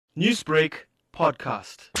Newsbreak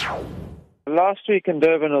Podcast. Last week in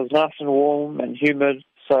Durban it was nice and warm and humid,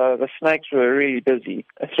 so the snakes were really busy.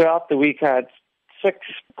 Throughout the week I had 6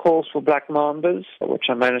 calls for Black Mambas, which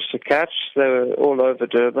I managed to catch. They were all over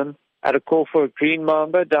Durban. I had a call for a Green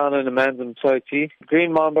Mamba down in the Mozambican.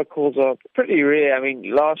 Green Mamba calls are pretty rare. I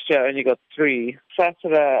mean, last year I only got 3.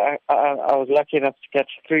 Saturday I was lucky enough to catch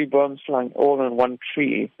 3 Boomslang all in one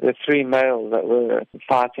tree. The 3 males that were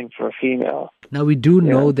fighting for a female. Now, we do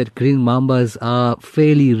know that Green Mambas are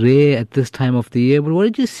fairly rare at this time of the year, but what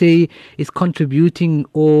did you say is contributing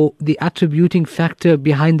or the attributing factor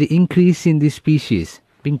behind the increase in this species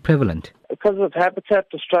being prevalent? Because of habitat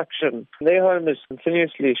destruction, their home is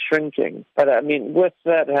continuously shrinking. But I mean, with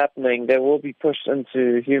that happening, they will be pushed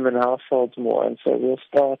into human households more, and so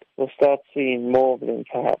we'll start seeing more of them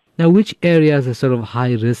perhaps. Now, which areas are sort of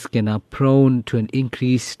high risk and are prone to an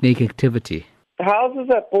increased snake activity? Houses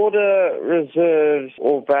that border reserves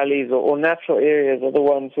or valleys or natural areas are the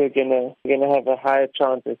ones who are going to have a higher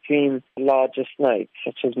chance of seeing larger snakes,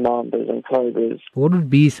 such as mambas and cobras. What would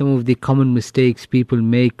be some of the common mistakes people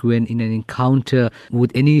make when in an encounter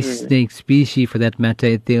with any snake species, for that matter,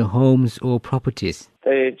 at their homes or properties?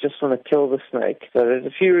 They just want to kill the snake. So there's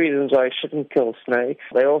a few reasons why you shouldn't kill snakes.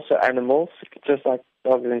 They're also animals, just like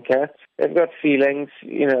dogs and cats. They've got feelings.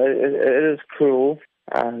 You know, it is cruel.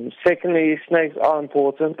 Secondly, snakes are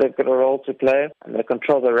important. They've got a role to play, and they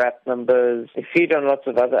control the rat numbers. They feed on lots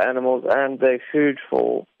of other animals, and they're food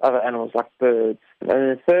for other animals like birds. And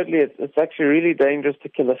then thirdly, it's actually really dangerous to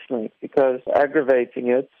kill a snake because aggravating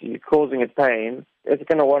it, you're causing it pain, it's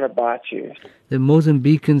going to want to bite you. The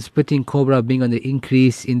Mozambican Spitting Cobra being on the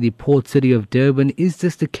increase in the port city of Durban, is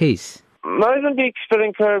this the case? Mozambican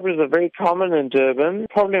Spitting Cobras are very common in Durban.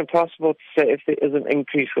 Probably impossible to say if there is an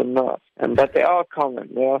increase or not. But they are common.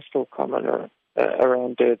 They are still common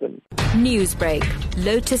around Durban. Newsbreak,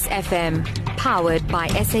 Lotus FM, powered by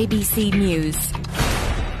SABC News.